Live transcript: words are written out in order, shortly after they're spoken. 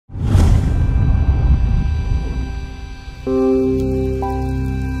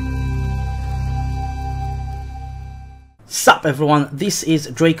Sup everyone, this is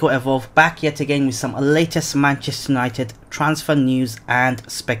Draco Evolve back yet again with some latest Manchester United transfer news and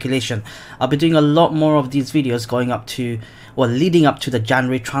speculation. I'll be doing a lot more of these videos going up to, well, leading up to the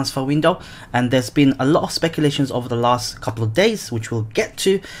January transfer window, and there's been a lot of speculations over the last couple of days which we'll get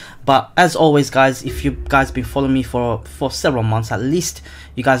to. But as always guys, if you guys been following me for several months at least,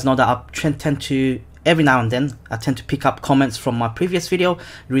 you guys know that I tend to every now and then I tend to pick up comments from my previous video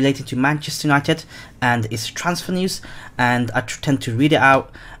relating to Manchester United and its transfer news, and I tend to read it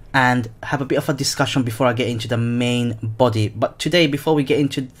out and have a bit of a discussion before I get into the main body. But today, before we get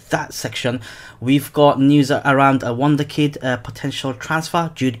into that section, we've got news around a wonderkid potential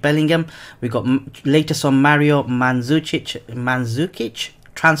transfer, Jude Bellingham. We got latest on Mario Mandzukic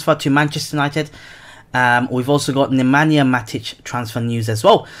transfer to Manchester United. We've also got Nemanja Matic transfer news as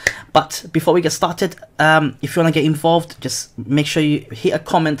well. But before we get started, if you want to get involved, just make sure you hit a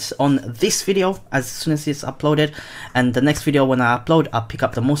comment on this video as soon as it's uploaded, and the next video when I upload, I'll pick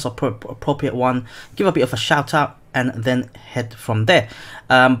up the most appropriate one, give a bit of a shout out, and then head from there.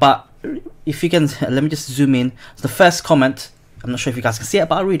 But if you can, let me just zoom in. So the first comment, I'm not sure if you guys can see it,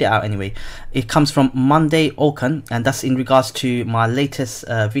 but I'll read it out anyway. It comes from Monday Okan, and that's in regards to my latest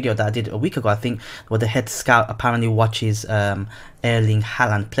video that I did a week ago, I think, where the head scout apparently watches Erling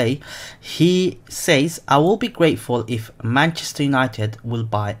Haaland play. He says, I will be grateful if Manchester United will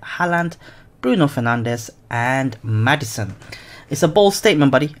buy Haaland, Bruno Fernandes and Maddison. It's a bold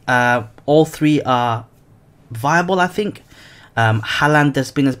statement, buddy. All three are viable, I think. Haaland,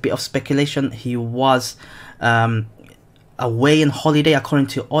 there's been a bit of speculation. He was away on holiday according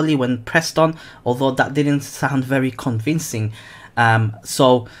to Oli when pressed on, although that didn't sound very convincing.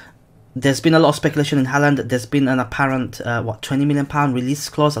 So there's been a lot of speculation in Haaland. There's been an apparent £20 million release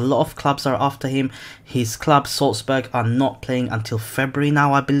clause. A lot of clubs are after him. His club Salzburg are not playing until February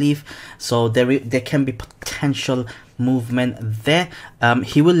now, I believe, so there can be potential movement there.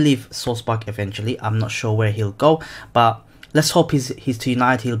 He will leave Salzburg eventually. I'm not sure where he'll go, but let's hope he's to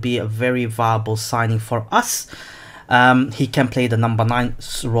United. He'll be a very viable signing for us. He can play the number 9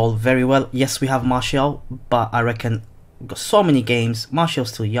 role very well. Yes, we have Martial, but I reckon we've got so many games.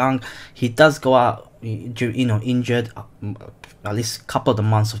 Martial's still young. He does go out, injured at least a couple of the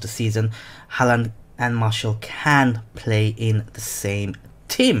months of the season. Haaland and Martial can play in the same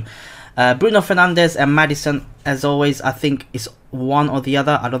team. Bruno Fernandes and Maddison, as always, I think it's one or the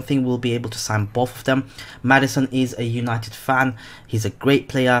other. I don't think we'll be able to sign both of them. Maddison is a United fan. He's a great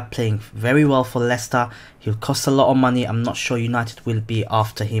player, playing very well for Leicester. He'll cost a lot of money. I'm not sure United will be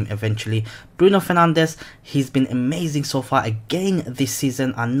after him eventually. Bruno Fernandes, he's been amazing so far again this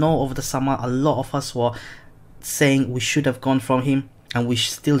season. I know over the summer a lot of us were saying we should have gone from him, and we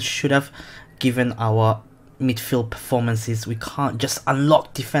still should have, given our midfield performances. We can't just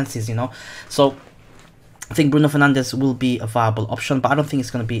unlock defenses, so I think Bruno Fernandes will be a viable option, but I don't think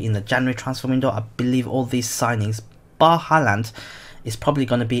it's going to be in the January transfer window. I believe all these signings, bar Haaland, is probably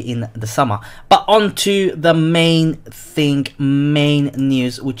going to be in the summer. But on to the main thing, main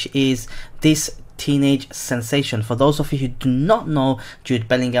news, which is this teenage sensation. For those of you who do not know Jude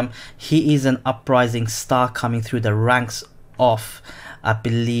Bellingham, he is an uprising star coming through the ranks of, I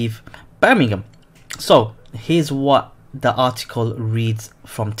believe, Birmingham. So here's what the article reads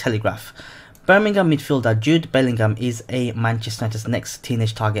from Telegraph. Birmingham midfielder Jude Bellingham is a Manchester United's next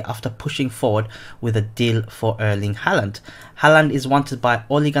teenage target after pushing forward with a deal for Erling Haaland. Haaland is wanted by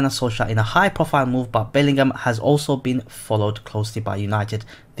Ole Gunnar Solskjaer in a high-profile move, but Bellingham has also been followed closely by United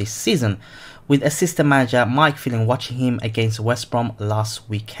this season, with assistant manager Mike Phelan watching him against West Brom last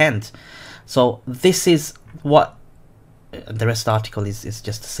weekend. So this is what the rest of the article is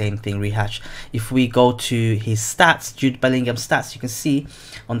just the same thing rehashed. If we go to his stats, Jude Bellingham stats, you can see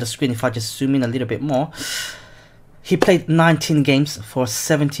on the screen, if I just zoom in a little bit more, he played 19 games. For a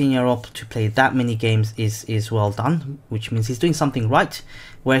 17-year-old to play that many games is well done, which means he's doing something right,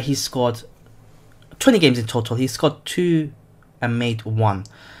 where he scored 20 games in total. He scored 2 and made 1.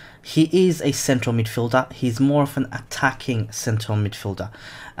 He is a central midfielder. He's more of an attacking central midfielder.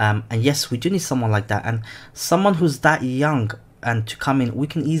 And yes, we do need someone like that. And someone who's that young and to come in, we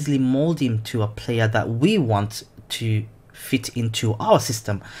can easily mold him to a player that we want to fit into our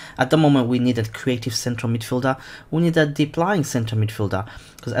system. At the moment, we need a creative central midfielder. We need a deep-lying central midfielder.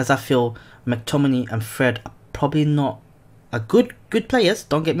 Because as I feel, McTominay and Fred are probably not good players,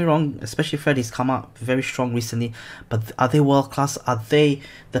 don't get me wrong, especially Fred. He's come out very strong recently, but are they world class? Are they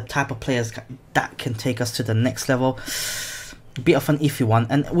the type of players that can take us to the next level? Bit of an iffy one.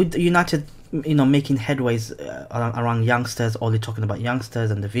 And with United, making headways around youngsters, only talking about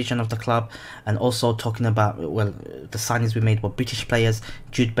youngsters and the vision of the club, and also talking about, well, the signings we made were British players.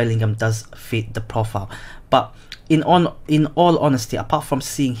 Jude Bellingham does fit the profile. But in all honesty, apart from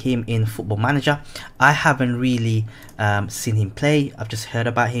seeing him in Football Manager, I haven't really seen him play. I've just heard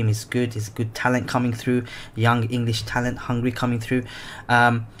about him. He's good. He's good talent coming through, young English talent, hungry coming through.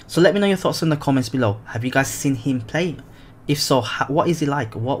 So let me know your thoughts in the comments below. Have you guys seen him play? If so, what is he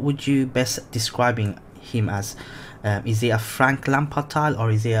like? What would you best describing him as? Is he a Frank Lampard style,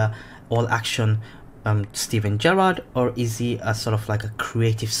 or is he a all action Steven Gerrard, or is he a sort of like a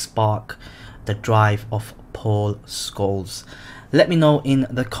creative spark, the drive of Paul Scholes? Let me know in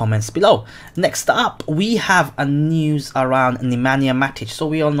the comments below. Next up, we have a news around Nemanja Matic. So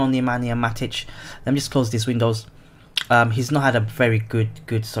we all know Nemanja Matic. Let me just close these windows. He's not had a very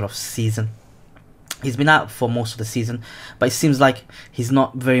good sort of season. He's been out for most of the season, but it seems like he's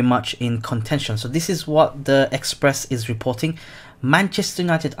not very much in contention. So this is what the Express is reporting. Manchester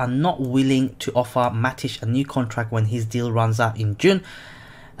United are not willing to offer Matic a new contract when his deal runs out in June.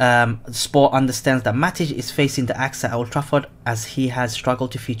 Sport understands that Matic is facing the axe at Old Trafford, as he has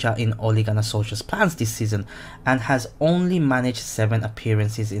struggled to feature in Ole Gunnar Solskjaer's plans this season and has only managed 7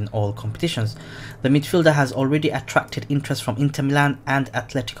 appearances in all competitions. The midfielder has already attracted interest from Inter Milan and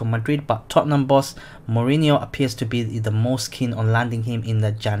Atletico Madrid, but Tottenham boss Mourinho appears to be the most keen on landing him in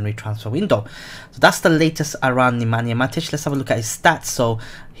the January transfer window. So that's the latest around Nemanja Matic. Let's have a look at his stats. So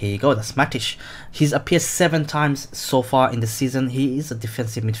here you go, that's Matic. He's appeared 7 times so far in the season. He is a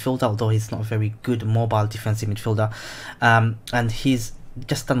defensive midfielder, although he's not a very good mobile defensive midfielder. And he's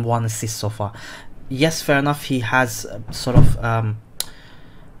just done 1 assist so far. Yes, fair enough, he has sort of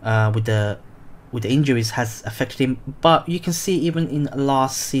with the injuries has affected him, but you can see even in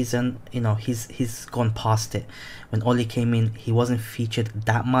last season, he's gone past it. When Ole came in, he wasn't featured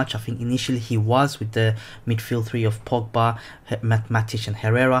that much. I think initially he was with the midfield 3 of Pogba, Matic and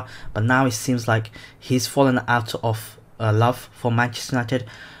Herrera, but now it seems like he's fallen out of love for Manchester United.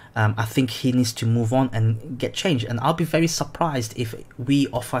 I think he needs to move on and get changed, and I'll be very surprised if we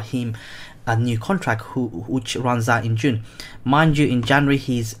offer him a new contract which runs out in June. Mind you, in January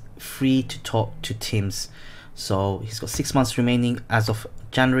he's free to talk to teams, so he's got 6 months remaining as of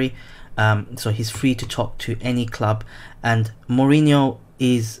January. So he's free to talk to any club, and Mourinho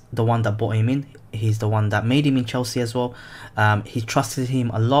is the one that brought him in. He's the one that made him in Chelsea as well. He trusted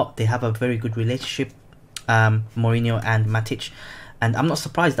him a lot. They have a very good relationship, Mourinho and Matic, and I'm not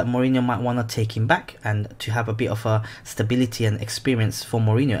surprised that Mourinho might want to take him back and to have a bit of a stability and experience for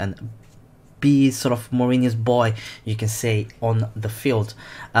Mourinho and be sort of Mourinho's boy, you can say, on the field.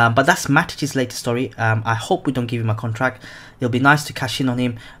 But that's Matic's latest story. I hope we don't give him a contract. It'll be nice to cash in on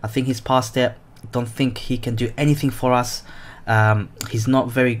him. I think he's past it. Don't think he can do anything for us. He's not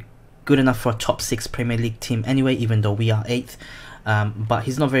very good enough for a top 6 Premier League team anyway, even though we are 8th. But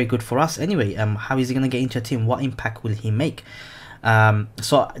he's not very good for us anyway. How is he going to get into a team? What impact will he make?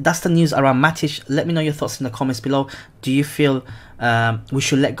 So that's the news around Matic. Let me know your thoughts in the comments below. Do you feel we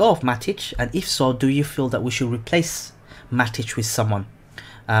should let go of Matic? And if so, do you feel that we should replace Matic with someone?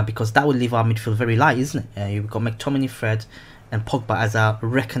 Because that would leave our midfield very light, isn't it? You've got McTominay, Fred and Pogba as our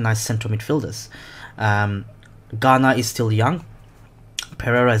recognised central midfielders. Ghana is still young.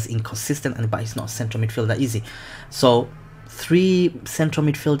 Pereira is inconsistent, but he's not a central midfielder easy. So 3 central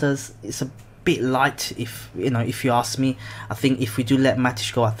midfielders is a bit light, if you ask me. I think if we do let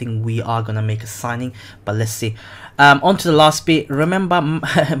Matic go, I think we are gonna make a signing, but let's see. On to the last bit. Remember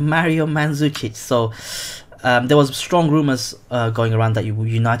Mario Mandzukic? So there was strong rumors going around that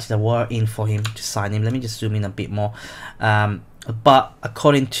United were in for him to sign him. Let me just zoom in a bit more. But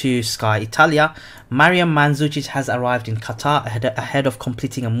according to Sky Italia, Mario Mandzukic has arrived in Qatar ahead of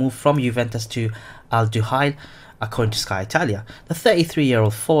completing a move from Juventus to Al Duhail. According to Sky Italia, the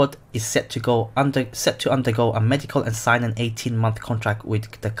 33-year-old forward is set to undergo a medical and sign an 18-month contract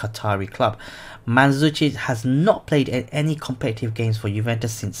with the Qatari club. Mandzukic has not played in any competitive games for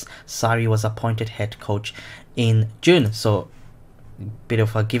Juventus since Sarri was appointed head coach in June. So, bit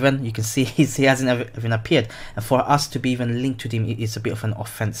of a given. You can see he hasn't even appeared, and for us to be even linked to him, it's a bit of an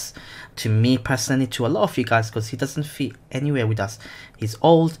offense to me personally, to a lot of you guys, because he doesn't fit anywhere with us. He's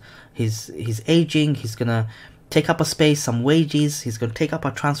old, he's aging, he's gonna take up a space, some wages, he's going to take up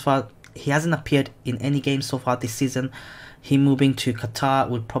a transfer. He hasn't appeared in any game so far this season. Him moving to Qatar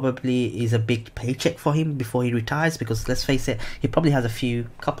would probably is a big paycheck for him before he retires, because let's face it, he probably has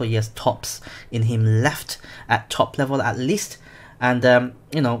couple of years tops in him left at top level at least. and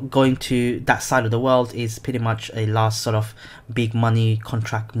you know, going to that side of the world is pretty much a last sort of big money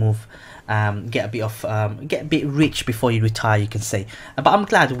contract move. Get a bit rich before you retire, you can say. But I'm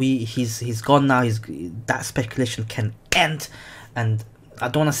glad he's gone now. That speculation can end, and I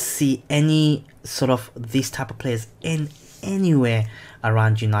don't want to see any sort of these type of players in anywhere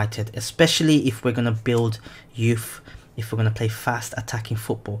around United, especially if we're gonna build youth, if we're gonna play fast attacking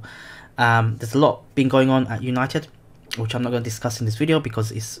football. There's a lot been going on at United, which I'm not going to discuss in this video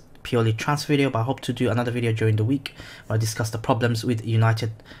because it's purely transfer video, but I hope to do another video during the week where I discuss the problems with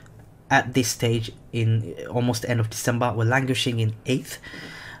United at this stage in almost the end of December. We're languishing in 8th.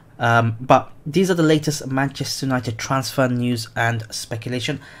 But these are the latest Manchester United transfer news and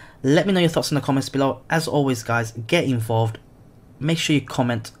speculation. Let me know your thoughts in the comments below. As always, guys, get involved. Make sure you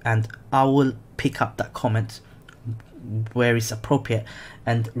comment, and I will pick up that comment where it's appropriate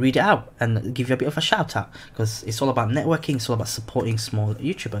and read it out and give you a bit of a shout out, because it's all about networking, it's all about supporting small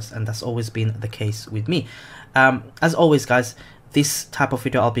YouTubers, and that's always been the case with me. As always, guys, this type of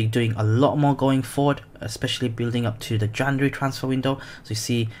video I'll be doing a lot more going forward, especially building up to the January transfer window. So you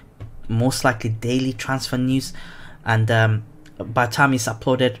see most likely daily transfer news, and by the time it's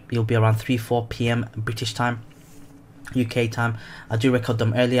uploaded, it'll be around 3-4 p.m. British time, UK time. I do record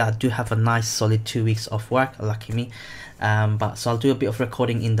them earlier. I do have a nice solid 2 weeks off work, lucky me. But so I'll do a bit of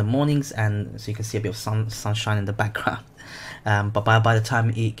recording in the mornings, and so you can see a bit of sunshine in the background. But by the time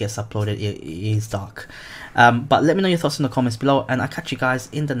it gets uploaded, it is dark. But let me know your thoughts in the comments below, and I'll catch you guys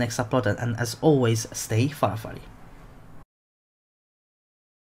in the next upload. And as always, stay fire.